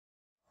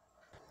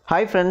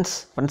Hi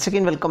friends, once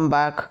again welcome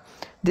back.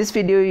 This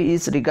video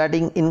is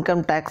regarding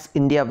Income Tax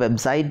India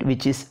website,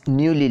 which is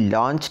newly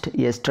launched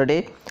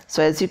yesterday.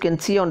 So as you can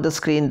see on the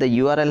screen, the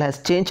URL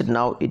has changed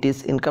now. It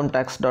is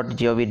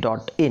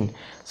Incometax.gov.in.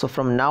 So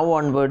from now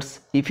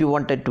onwards, if you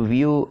wanted to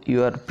view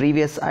your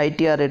previous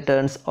ITR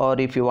returns, or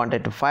if you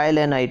wanted to file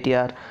an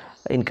ITR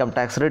income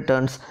tax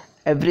returns,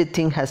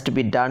 everything has to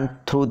be done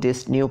through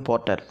this new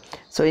portal.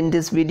 So in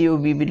this video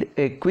we will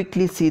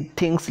quickly see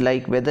things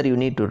like whether you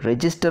need to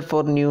register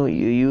for new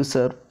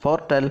user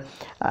portal,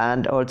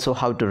 and also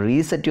how to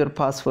reset your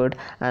password,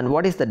 and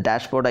what is the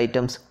dashboard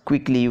items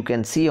quickly you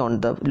can see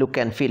on the look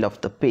and feel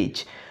of the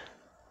page.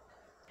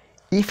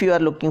 If you are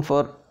looking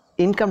for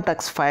income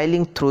tax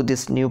filing through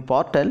this new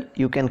portal,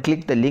 you can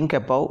click the link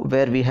above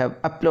where we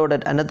have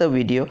uploaded another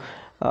video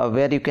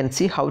where you can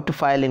see how to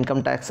file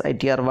income tax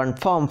ITR1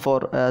 form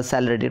for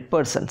salaried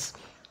persons.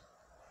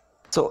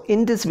 So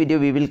in this video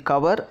we will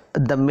cover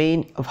the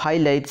main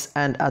highlights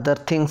and other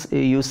things,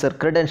 user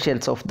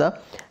credentials of the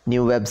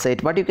new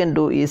website. What you can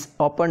do is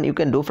you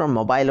can do from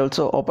mobile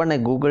also, open a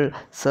Google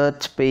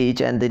search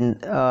page, and then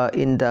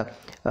in the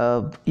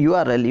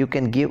URL you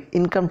can give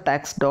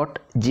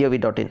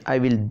incometax.gov.in. I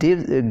will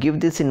give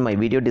this in my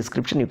video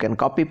description. You can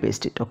copy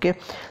paste it. Okay,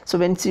 so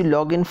once you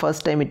log in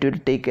first time, it will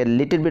take a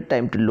little bit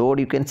time to load.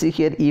 You can see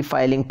here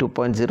e-filing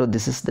 2.0.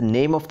 this is the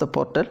name of the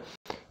portal,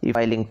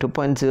 e-filing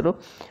 2.0,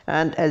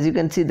 and as you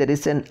can see there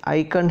is an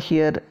icon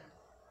here,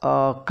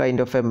 kind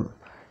of a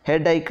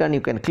head icon. You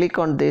can click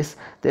on this.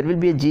 There will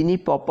be a genie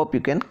pop-up.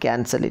 You can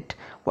cancel it.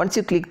 Once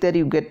you click there,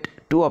 you get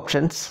two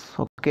options.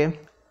 Okay,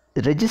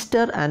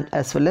 register and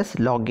as well as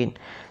login.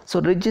 So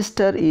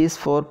register is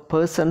for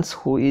persons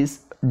who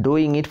is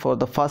doing it for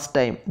the first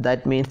time,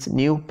 that means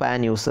new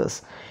PAN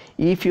users.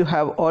 If you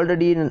have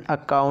already an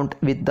account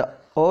with the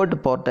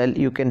old portal,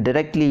 you can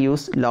directly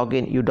use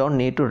login. You don't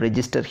need to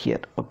register here.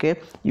 Okay,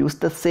 use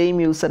the same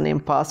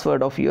username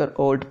password of your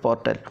old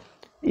portal,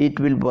 it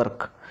will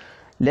work.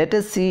 Let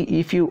us see,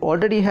 if you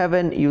already have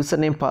an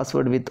username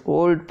password with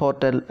old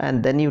portal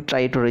and then you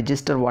try to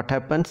register, what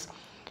happens.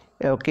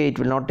 Okay, it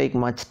will not take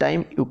much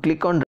time. You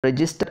click on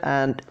register,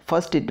 and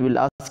first it will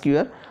ask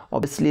you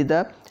obviously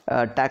the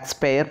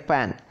taxpayer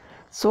PAN.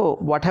 So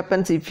what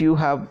happens, if you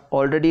have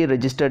already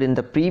registered in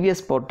the previous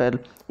portal,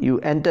 you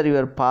enter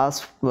your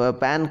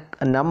PAN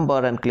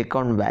number and click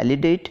on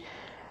validate.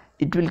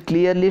 It will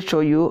clearly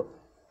show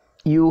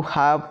you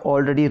have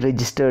already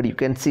registered. You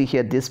can see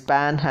here this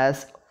PAN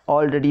has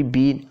already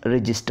been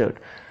registered.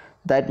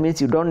 That means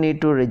you don't need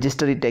to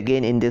register it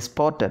again in this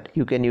portal.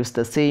 You can use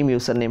the same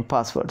username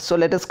password. So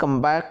let us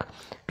come back,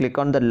 click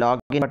on the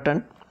login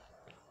button.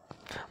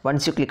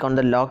 Once you click on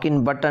the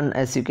login button,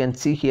 as you can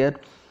see here,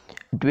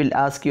 it will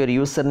ask your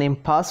username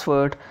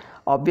password.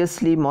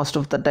 Obviously most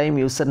of the time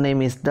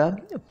username is the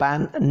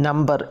PAN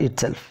number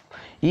itself.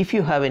 If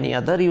you have any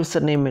other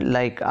username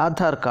like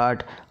Aadhaar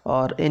card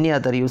or any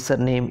other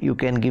username, you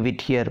can give it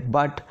here,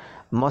 but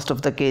most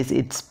of the case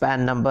it's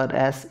PAN number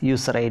as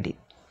user ID.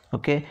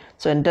 Okay,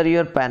 so enter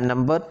your PAN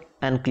number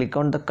and click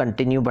on the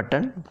continue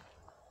button.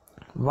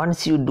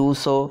 Once you do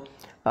so,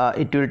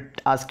 it will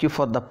ask you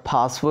for the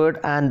password,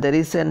 and there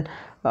is an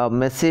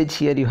message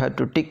here. You have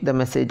to tick the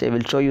message. I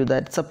will show you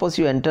that. Suppose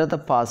you enter the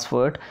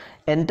password,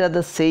 enter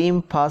the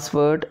same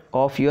password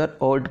of your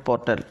old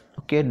portal.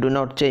 Okay, do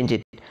not change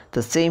it.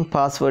 The same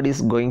password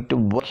is going to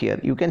work here.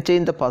 You can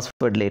change the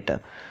password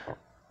later.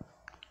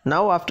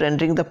 Now after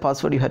entering the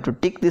password, you have to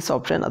tick this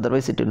option,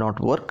 otherwise it will not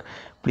work.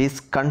 Please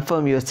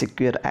confirm your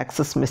secure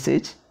access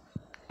message.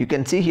 You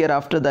can see here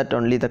after that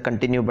only the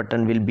continue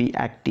button will be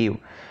active.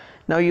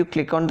 Now you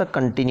click on the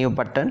continue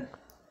button.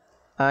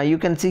 You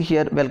can see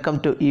here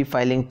welcome to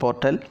e-filing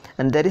portal,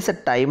 and there is a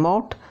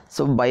timeout.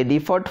 So by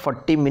default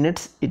 40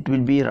 minutes it will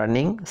be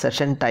running,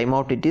 session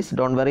timeout it is.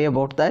 Don't worry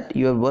about that,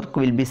 your work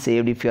will be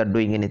saved if you are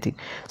doing anything.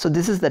 So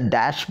this is the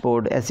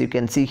dashboard. As you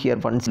can see here,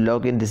 once you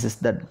log in, this is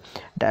the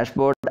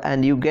dashboard,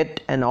 and you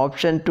get an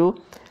option to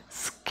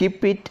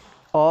skip it,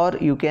 or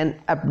you can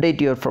update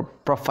your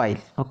profile.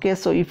 Okay,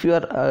 so if you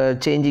are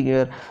changing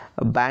your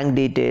bank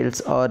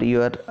details or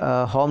your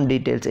home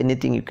details,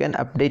 anything, you can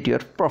update your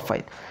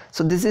profile.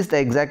 So this is the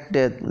exact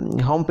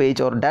home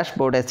page or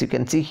dashboard. As you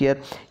can see here,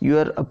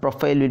 your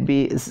profile will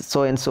be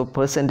so and so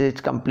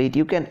percentage complete.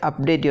 You can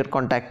update your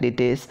contact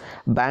details,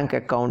 bank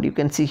account. You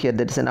can see here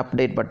there is an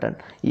update button.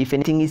 If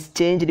anything is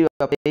changed, you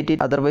update it,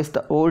 otherwise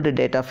the old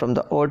data from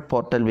the old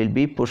portal will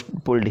be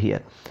pulled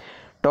here.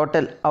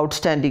 Total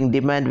outstanding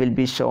demand will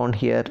be shown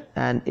here,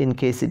 and in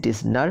case it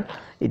is null,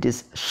 it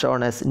is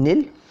shown as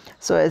nil.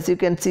 So as you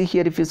can see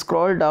here, if you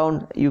scroll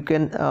down, you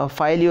can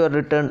file your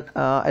return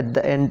at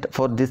the end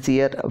for this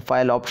year.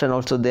 File option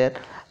also there.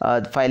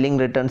 Filing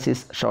returns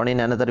is shown in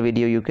another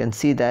video. You can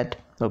see that.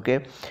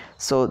 Okay,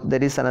 so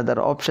there is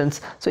another options.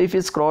 So if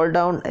you scroll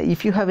down,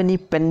 if you have any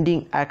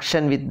pending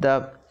action with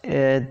the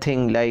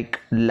thing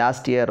like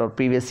last year or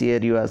previous year,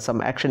 you have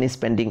some action is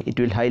pending, it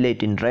will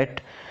highlight in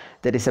red.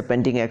 There is a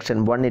pending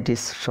action 1, it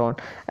is shown,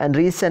 and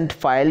recent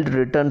filed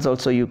returns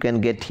also you can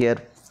get here.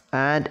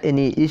 and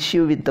any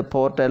issue with the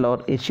portal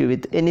or issue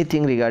with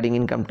anything regarding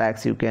income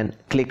tax, you can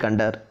click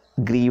under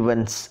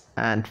grievance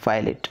and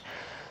file it.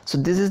 So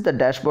this is the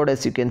dashboard,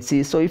 as you can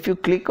see. So if you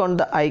click on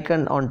the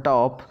icon on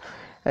top,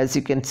 as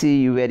you can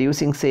see, you were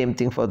using same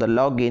thing for the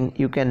login.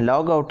 You can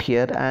log out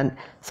here, and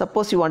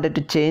suppose you wanted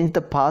to change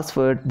the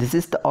password, this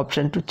is the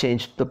option to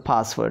change the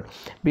password,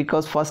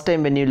 because first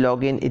time when you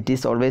log in, it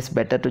is always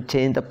better to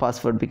change the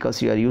password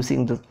because you are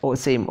using the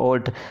same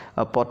old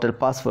portal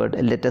password.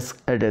 Let us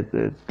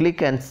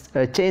click and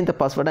change the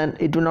password, and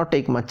it will not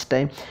take much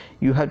time.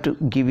 You have to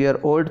give your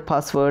old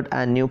password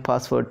and new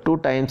password 2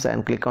 times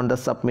and click on the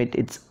submit.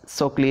 It's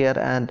so clear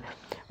and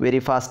very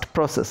fast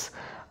process.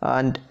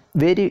 And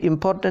very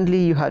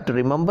importantly, you have to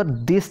remember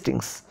these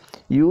things.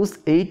 Use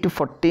 8 to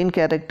 14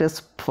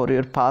 characters for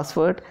your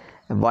password.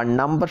 One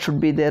number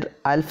should be there,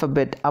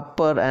 alphabet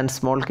upper and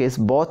small case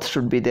both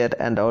should be there,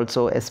 and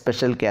also a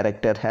special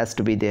character has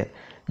to be there.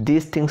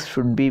 These things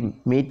should be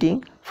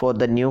meeting for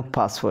the new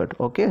password.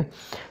 Okay,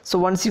 so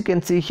once you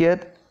can see here,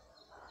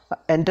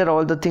 enter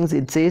all the things,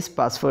 it says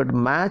password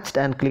matched,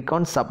 and click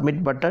on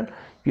submit button.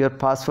 Your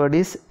password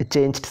is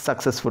changed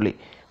successfully.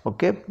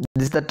 Okay,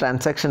 this is the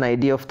transaction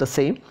ID of the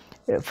same.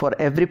 For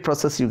every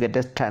process you get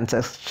a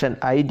transaction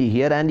ID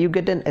here, and you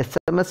get an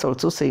SMS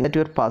also saying that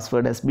your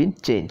password has been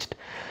changed.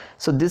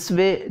 So this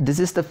way, this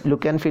is the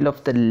look and feel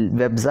of the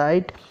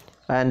website.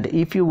 And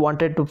if you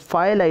wanted to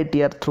file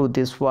ITR through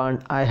this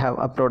one, I have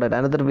uploaded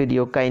another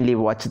video, kindly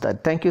watch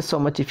that. Thank you so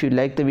much. If you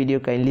like the video,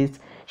 kindly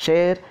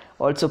share.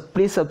 Also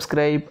please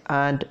subscribe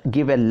and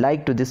give a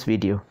like to this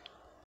video.